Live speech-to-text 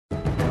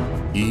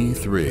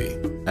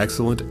E3,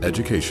 Excellent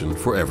Education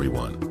for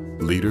Everyone,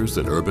 Leaders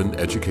in Urban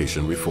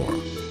Education Reform.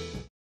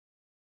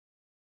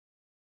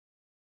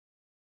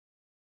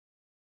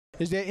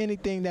 Is there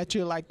anything that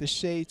you'd like to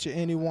say to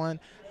anyone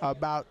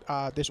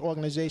about this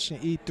organization,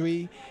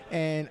 E3?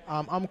 And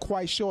I'm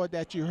quite sure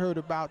that you heard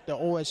about the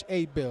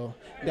OSA bill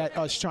that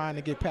us trying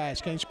to get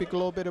passed. Can you speak a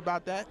little bit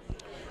about that?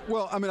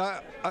 Well, I mean,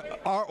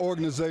 our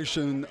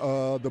organization,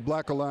 the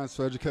Black Alliance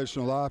for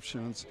Educational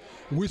Options,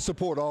 we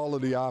support all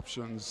of the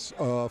options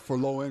for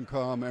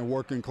low-income and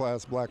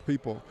working-class black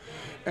people.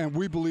 And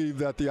we believe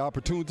that the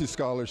Opportunity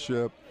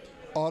Scholarship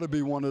ought to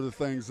be one of the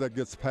things that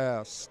gets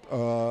passed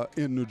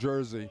in New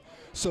Jersey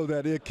so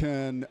that it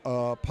can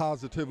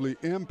positively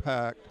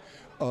impact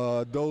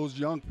those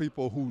young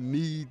people who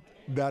need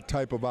that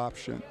type of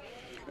option.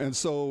 And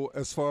so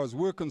as far as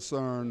we're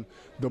concerned,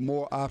 the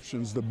more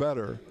options, the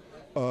better,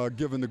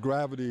 given the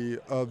gravity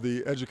of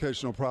the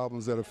educational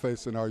problems that are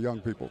facing our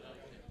young people.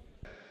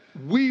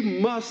 We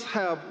must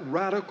have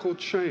radical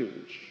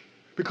change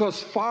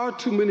because far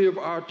too many of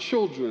our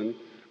children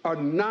are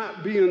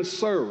not being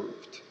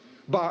served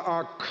by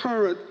our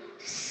current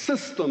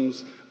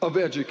systems of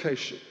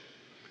education.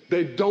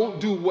 They don't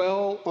do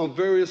well on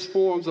various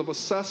forms of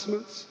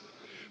assessments.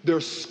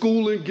 Their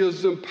schooling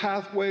gives them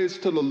pathways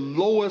to the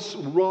lowest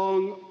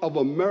rung of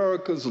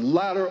America's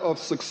ladder of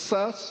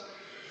success.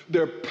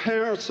 Their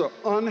parents are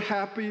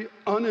unhappy,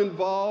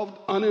 uninvolved,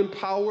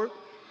 unempowered.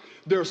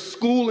 Their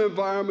school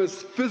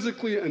environments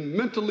physically and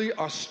mentally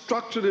are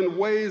structured in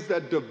ways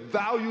that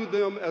devalue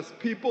them as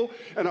people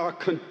and are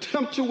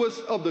contemptuous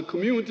of the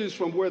communities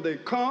from where they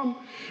come.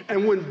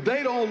 And when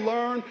they don't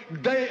learn,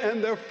 they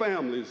and their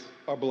families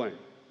are blamed.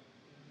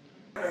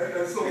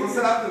 And so what's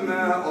happening,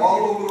 man,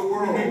 all over the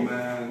world,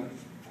 man,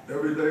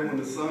 every day when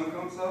the sun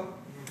comes up,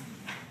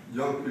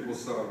 young people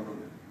start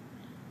running.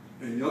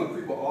 And young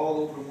people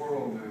all over the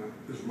world, man,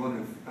 is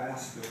running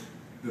faster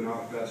than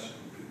our best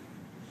young people.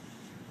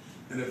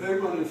 And if they're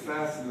running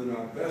faster than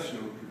our best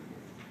young people,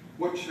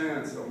 what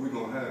chance are we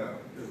going to have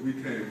if we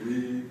can't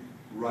read,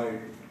 write,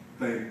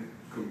 think,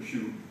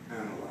 compute,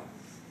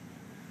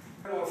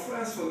 analyze?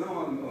 Franz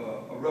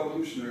Fanon, a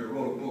revolutionary,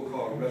 wrote a book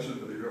called Wretched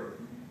of the Earth.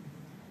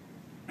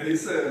 And he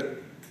said,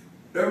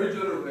 every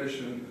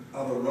generation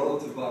out of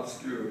relative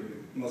obscurity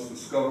must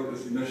discover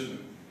its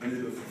mission and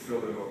either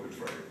fulfill it or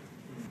betray it.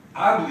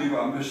 I believe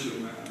our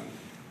mission, man,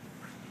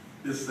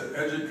 is to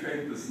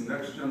educate this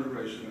next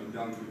generation of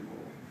young people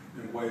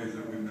in ways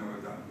that we've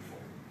never done before.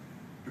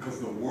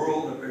 Because the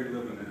world that they're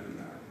living in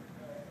now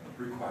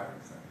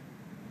requires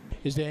that.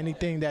 Is there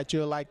anything that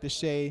you'd like to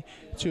say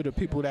to the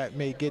people that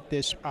may get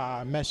this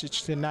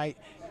message tonight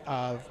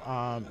of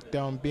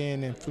them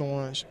being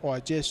influenced, or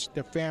just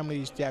the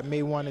families that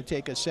may want to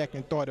take a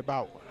second thought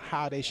about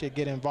how they should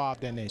get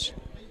involved in this?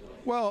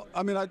 Well,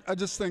 I mean, I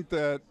just think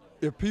that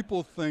if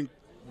people think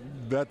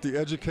that the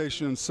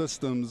education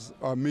systems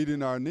are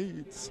meeting our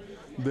needs,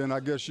 then I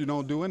guess you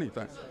don't do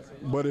anything.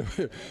 But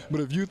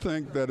if you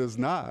think that it's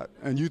not,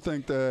 and you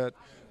think that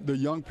the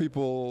young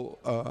people,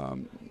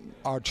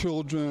 our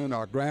children,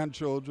 our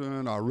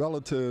grandchildren, our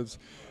relatives,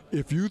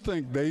 if you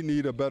think they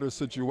need a better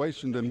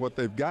situation than what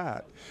they've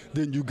got,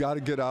 then you got to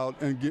get out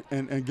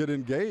and get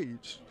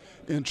engaged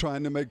in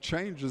trying to make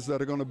changes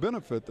that are going to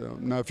benefit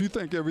them. Now, if you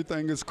think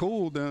everything is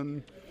cool,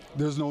 then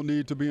there's no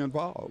need to be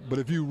involved. But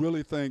if you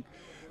really think,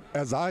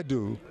 as I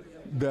do,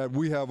 that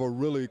we have a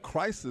really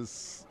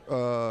crisis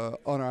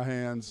on our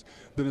hands,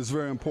 then it's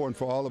very important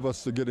for all of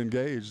us to get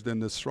engaged in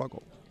this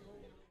struggle.